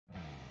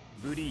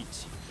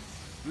Bleach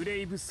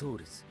Brave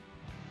Souls.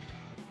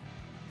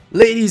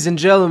 Ladies and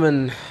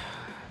gentlemen,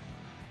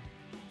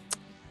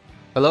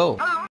 hello.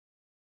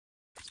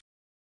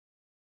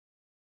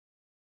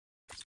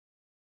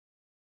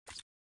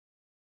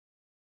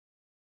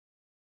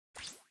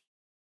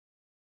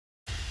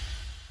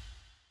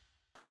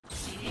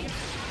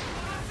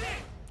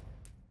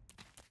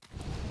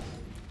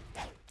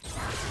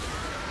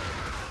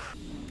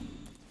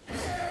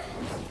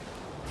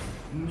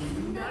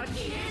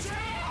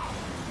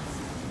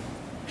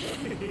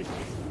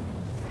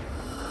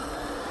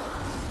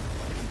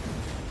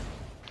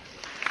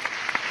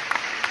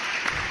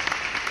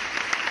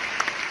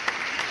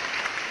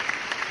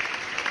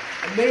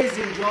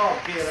 Amazing job,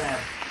 KLab.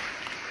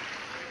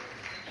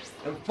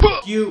 And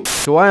fuck you.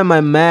 So why am I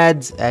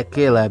mad at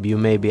KLab, you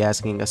may be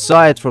asking,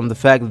 aside from the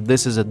fact that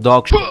this is a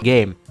dog shit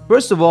game?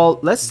 First of all,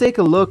 let's take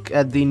a look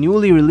at the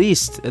newly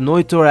released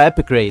Noitora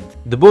Epic Raid.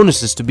 The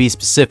bonuses, to be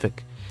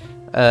specific.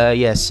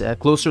 Yes, a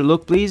closer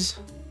look please.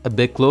 A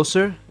bit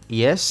closer.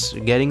 Yes,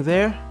 getting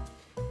there.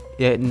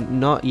 Yeah,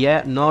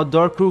 not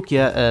Dark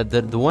Rukia,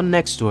 the one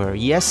next to her.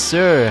 Yes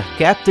sir,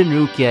 Captain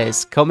Rukia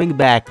is coming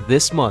back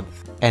this month.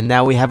 And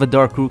now we have a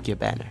Dark Rukia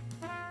banner.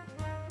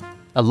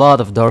 A lot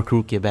of Dark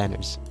Rukia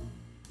banners.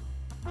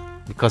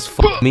 Because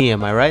fuck me,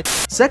 am I right?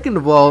 Second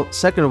of all,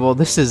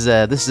 this is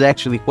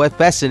actually quite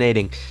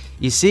fascinating.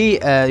 You see,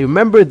 you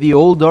remember the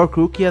old Dark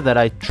Rukia that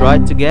I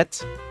tried to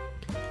get,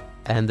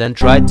 and then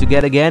tried to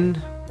get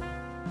again,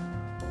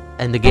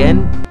 and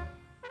again,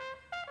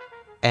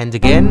 and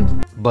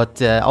again,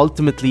 but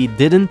ultimately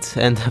didn't,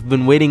 and I've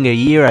been waiting a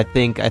year. I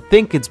think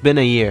it's been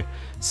a year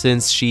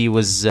since she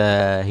was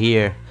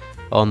here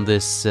on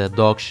this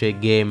dog shit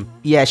game.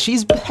 Yeah,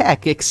 she's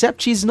back, except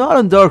she's not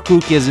on Dark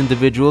Rukia's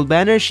individual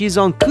banner, she's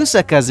on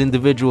Kusaka's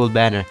individual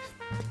banner.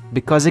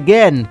 Because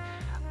again,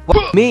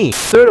 fuck me.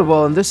 Third of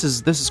all, and this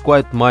is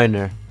quite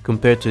minor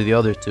compared to the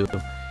other two.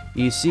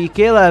 You see,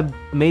 KLab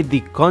made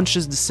the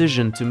conscious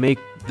decision to make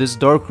this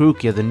Dark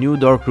Rukia, the new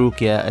Dark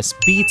Rukia, a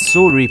speed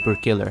Soul Reaper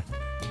killer.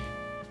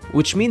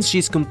 Which means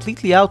she's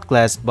completely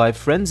outclassed by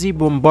Frenzy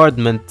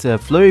Bombardment,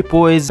 Flurry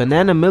Poise,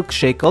 Banana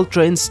Milkshake,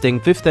 Ultra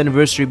Instinct, 5th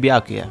Anniversary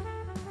Byakuya.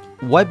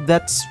 Wipe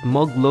that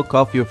smug look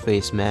off your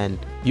face, man.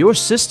 Your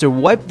sister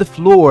wiped the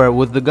floor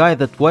with the guy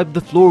that wiped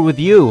the floor with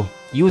you,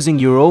 using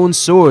your own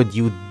sword,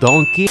 you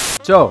donkey.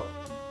 So,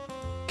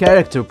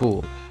 character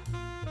pool.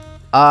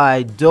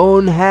 I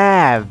don't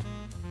have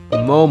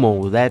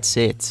Momo, that's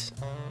it.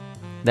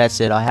 That's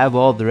it, I have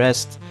all the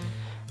rest.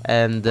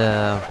 And,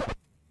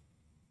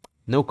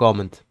 no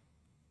comment.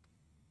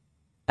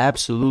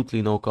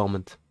 Absolutely no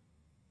comment.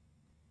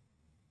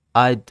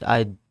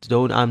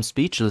 I'm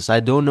speechless. I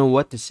don't know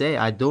what to say.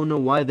 I don't know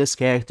why this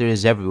character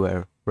is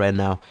everywhere right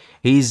now.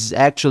 He's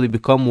actually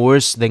become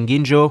worse than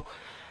Ginjo,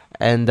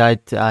 and I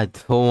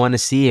don't want to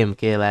see him,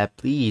 KLab.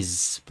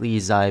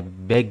 Please, I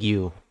beg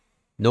you.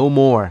 No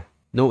more.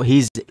 No,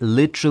 he's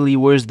literally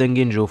worse than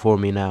Ginjo for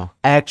me now.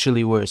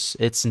 Actually worse.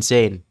 It's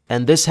insane.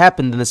 And this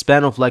happened in the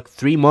span of like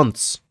 3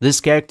 months. This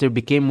character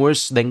became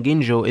worse than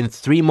Ginjo in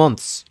 3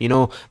 months. You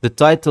know, the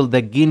title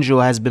that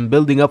Ginjo has been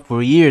building up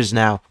for years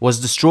now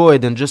was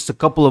destroyed in just a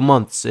couple of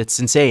months. It's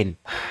insane.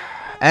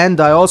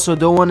 And I also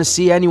don't want to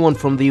see anyone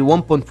from the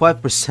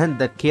 1.5%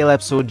 that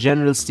KLab so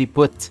generously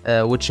put,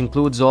 which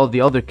includes all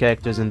the other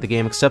characters in the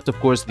game, except of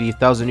course the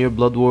 1000 Year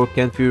Blood War,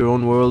 Can't Fear Your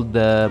Own World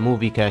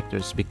movie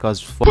characters, because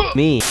fuck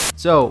me.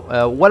 So,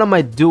 what am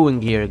I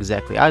doing here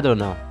exactly? I don't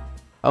know.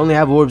 I only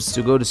have orbs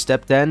to go to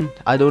step 10.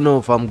 I don't know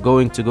if I'm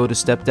going to go to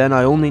step 10.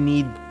 I only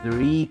need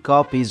 3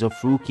 copies of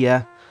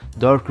Rukia,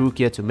 Dark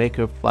Rukia, to make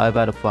her 5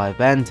 out of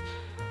 5. And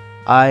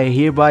I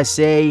hereby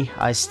say,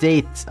 I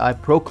state, I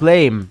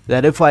proclaim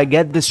that if I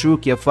get this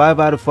Rukia 5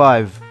 out of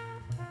 5,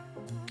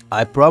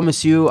 I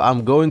promise you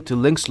I'm going to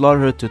link slot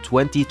her to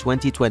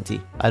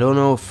 2020. I don't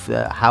know if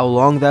how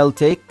long that'll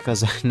take,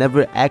 because I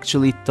never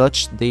actually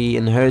touched the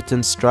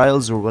inheritance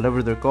trials or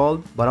whatever they're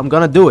called, but I'm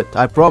gonna do it,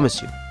 I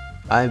promise you.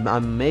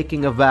 I'm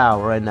making a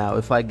vow right now.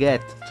 If I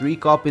get 3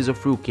 copies of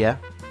Rukia,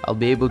 I'll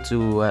be able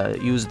to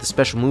use the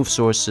special move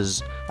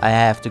sources I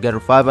have to get her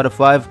 5 out of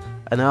 5,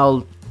 and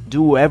I'll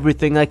do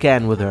everything I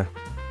can with her.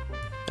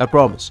 I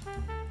promise.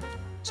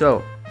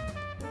 So,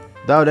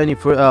 without any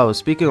further... Oh,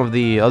 speaking of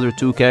the other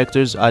 2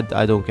 characters,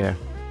 I don't care.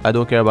 I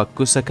don't care about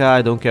Kusaka,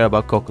 I don't care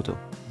about Kokuto.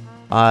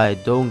 I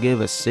don't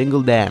give a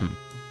single damn.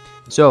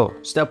 So,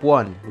 step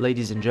 1,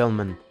 ladies and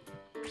gentlemen.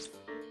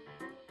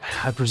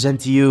 I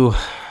present to you,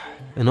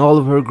 in all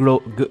of her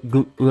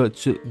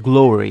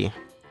glory,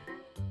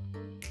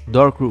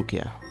 Dark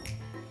Rukia.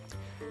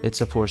 It's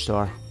a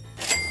 4-star.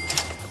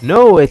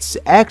 No, it's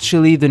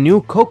actually the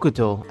new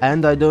Kokuto,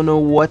 and I don't know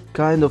what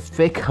kind of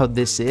fake out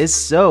this is,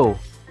 so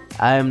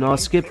I am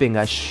not skipping.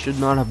 I should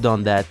not have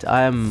done that.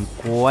 I am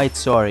quite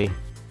sorry.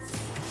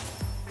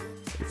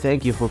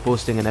 Thank you for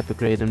posting an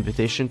Epic Raid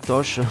invitation,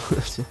 Tosh.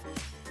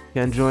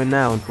 Can't join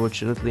now,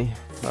 unfortunately.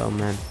 Oh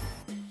man.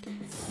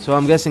 So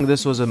I'm guessing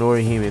this was an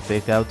Orihime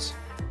fake out.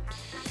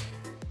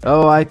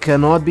 Oh, I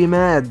cannot be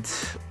mad.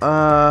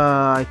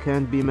 I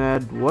can't be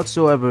mad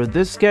whatsoever.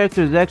 This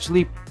character is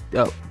actually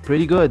Oh,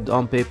 pretty good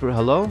on paper.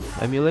 Hello,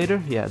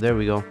 emulator? Yeah, there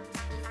we go.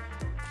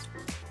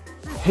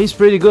 He's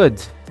pretty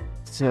good.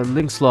 It's a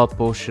link slot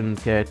potion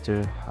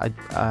character.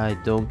 I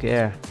don't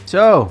care.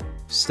 So,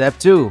 step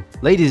 2.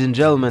 Ladies and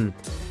gentlemen,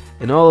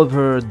 in all of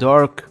her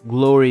dark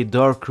glory,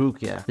 Dark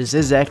Rukia. This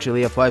is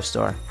actually a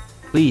 5-star.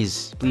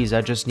 Please, please,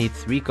 I just need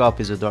 3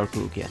 copies of Dark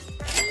Rukia.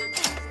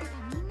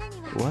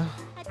 What?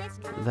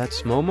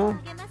 That's Momo?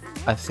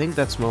 I think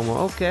that's Momo.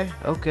 Okay,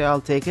 okay,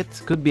 I'll take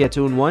it. Could be a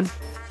 2-in-1.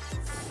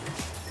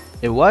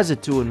 It was a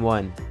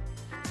 2-in-1.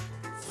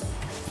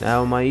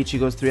 Now my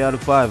Ichigo's 3 out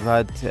of 5.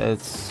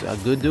 It's a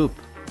good dupe.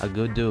 A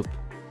good dupe.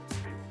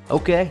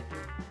 Okay.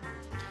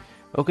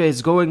 Okay,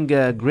 it's going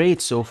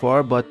great so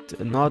far, but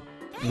not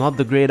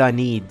the grade I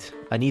need.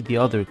 I need the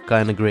other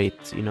kind of grade.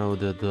 You know,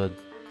 the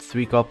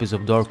 3 copies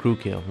of Dark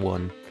Rukia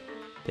one.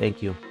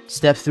 Thank you.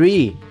 Step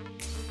 3.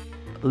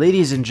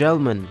 Ladies and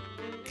gentlemen,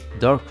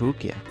 Dark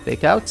Rukia.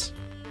 Fake out?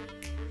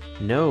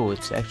 No,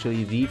 it's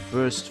actually the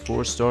first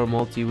 4-star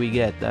multi we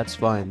get. That's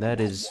fine.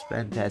 That is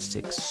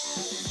fantastic.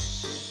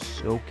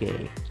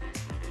 Okay.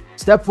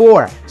 Step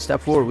 4. Step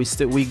 4.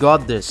 We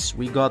got this.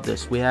 We got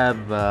this. We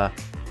have a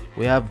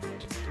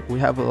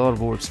lot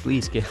of orbs.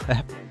 Please,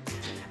 KLab.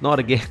 Not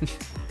again.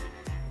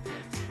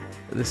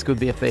 This could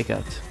be a fake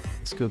out.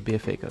 This could be a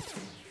fake out.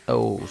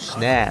 Oh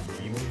snap.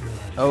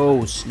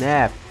 Oh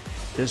snap.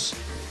 Just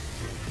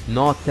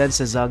not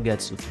Tensei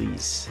Zangetsu,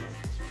 please.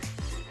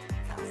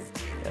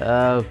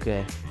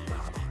 Okay.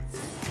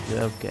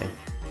 Okay.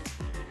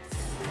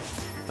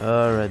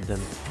 Alright then.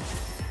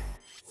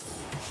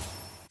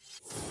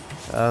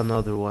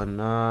 Another one.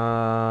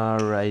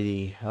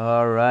 Alrighty.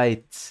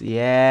 Alright.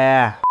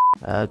 Yeah.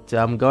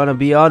 I'm gonna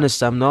be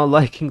honest. I'm not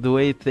liking the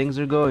way things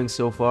are going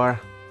so far.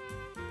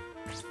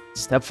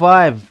 Step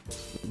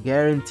 5.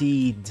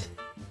 Guaranteed.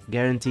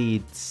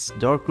 Guaranteed.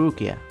 Dark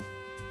Rukia.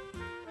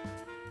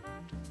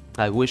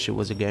 I wish it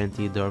was a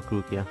guaranteed Dark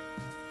Rukia.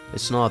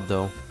 It's not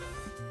though.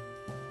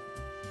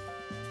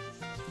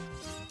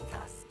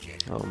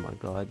 Oh my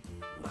god.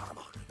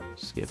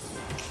 Skip.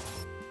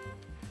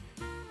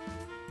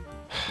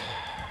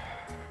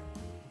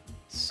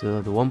 So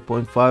the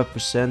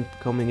 1.5%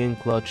 coming in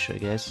clutch, I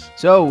guess.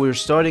 So we're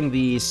starting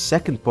the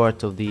second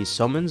part of the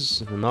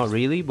summons. Not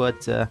really,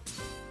 but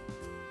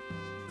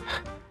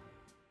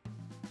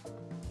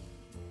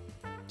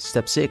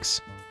Step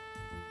 6.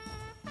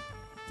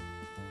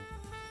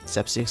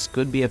 Step 6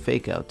 could be a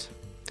fake out.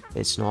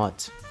 It's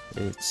not.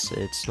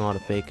 It's not a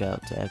fake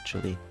out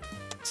actually.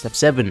 Step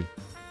 7.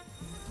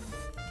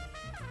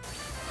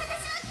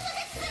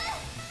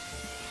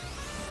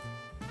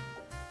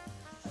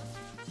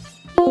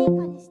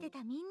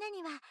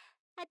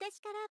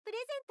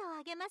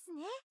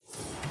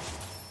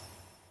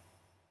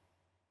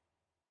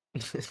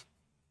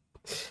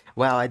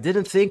 Wow, I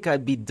didn't think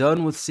I'd be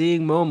done with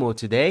seeing Momo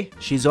today.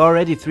 She's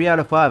already 3 out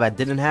of 5. I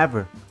didn't have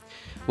her.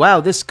 Wow,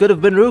 this could have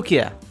been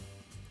Rukia.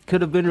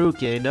 Could have been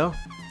Rukia, you know?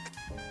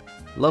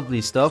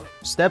 Lovely stuff.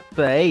 Step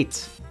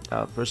 8.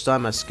 First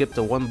time I skipped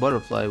a 1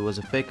 butterfly was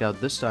a fake out.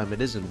 This time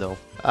it isn't though.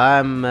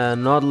 I'm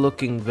not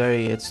looking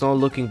very... It's not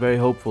looking very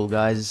hopeful,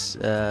 guys.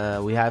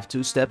 We have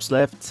 2 steps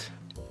left.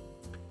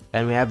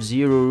 And we have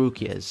 0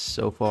 Rukias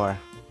so far.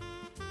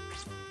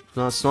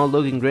 No, it's not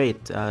looking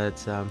great.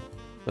 It's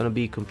gonna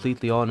be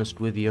completely honest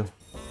with you.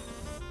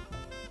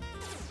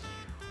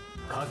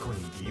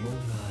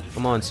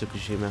 Come on,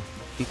 Tsukushima.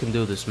 You can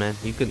do this, man.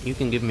 You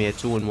can give me a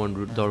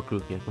 2-in-1 Dark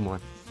Rukia. Come on.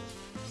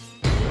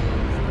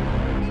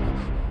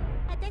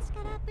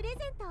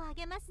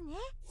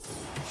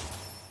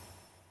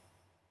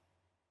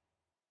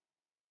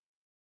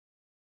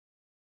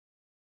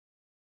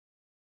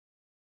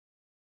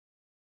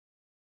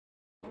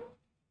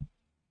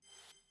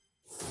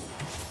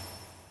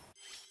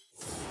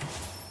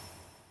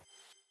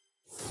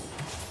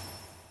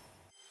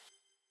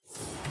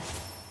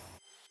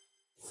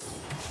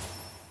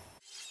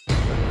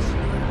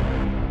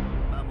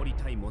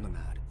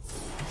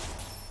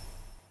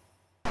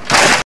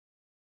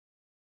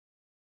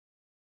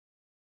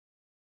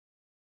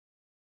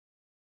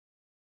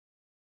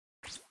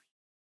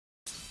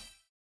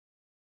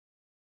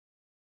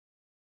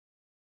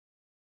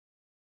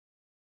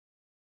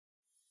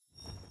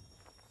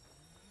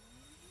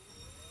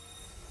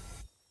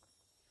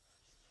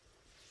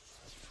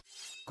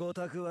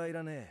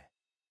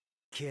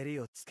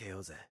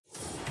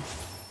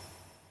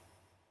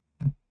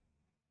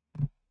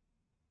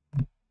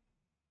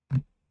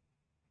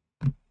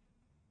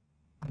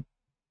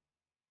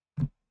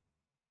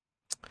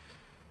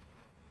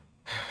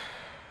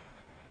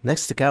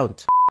 Next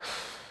account.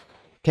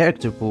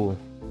 Character pool.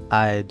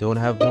 I don't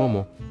have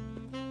Momo.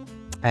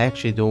 I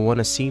actually don't want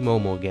to see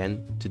Momo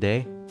again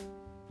today.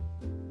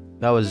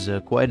 That was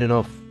quite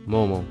enough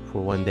Momo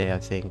for one day, I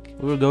think.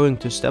 We're going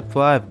to step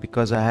 5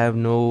 because I have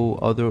no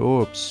other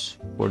orbs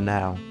for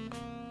now.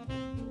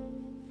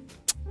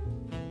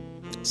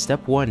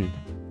 Step 1.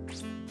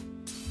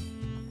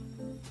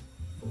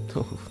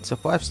 Oh, it's a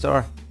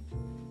 5-star.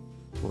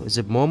 Is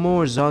it Momo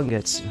or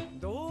Zangetsu?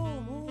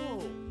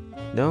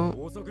 No?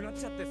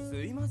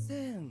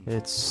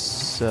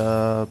 It's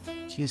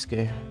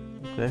Kisuke.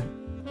 Okay.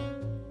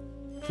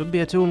 Could be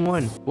a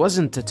 2-in-1.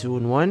 Wasn't a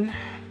 2-in-1,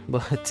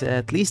 but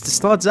at least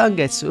it's not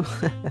Zangetsu.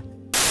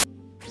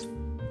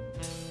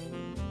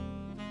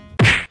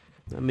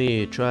 Let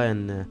me try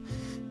and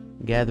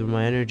gather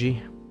my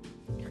energy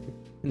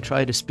and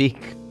try to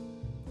speak.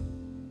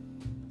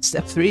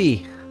 Step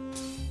 3.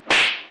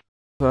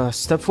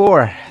 Step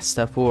 4.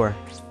 Step 4.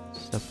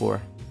 Step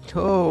 4.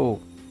 Oh!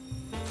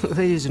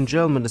 Ladies and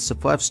gentlemen, it's a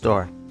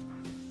 5-star.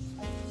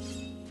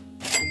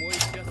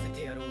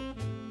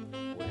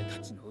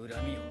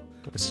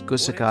 It's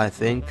Kusaka, I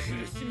think.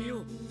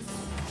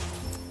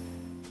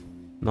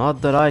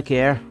 Not that I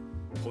care.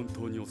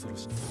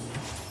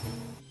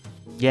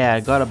 Yeah, I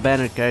got a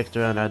banner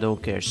character and I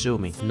don't care, sue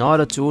me.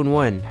 Not a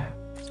 2-in-1.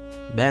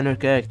 Banner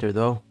character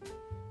though.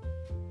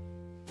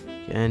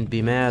 Can't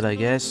be mad, I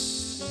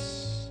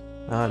guess.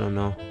 I don't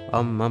know.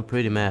 I'm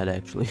pretty mad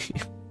actually.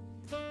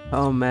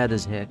 I'm mad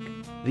as heck.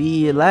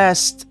 The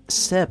last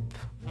step,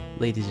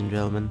 ladies and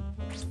gentlemen.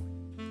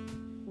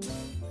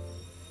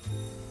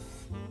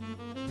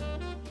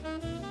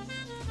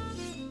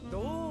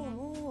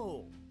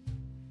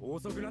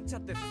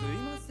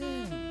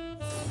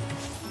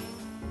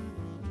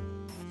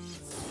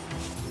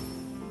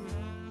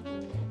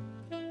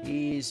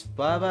 He's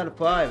 5 out of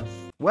 5.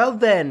 Well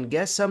then,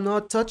 guess I'm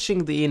not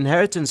touching the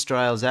inheritance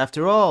trials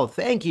after all.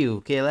 Thank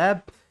you,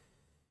 KLab.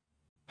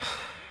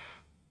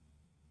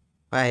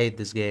 I hate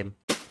this game.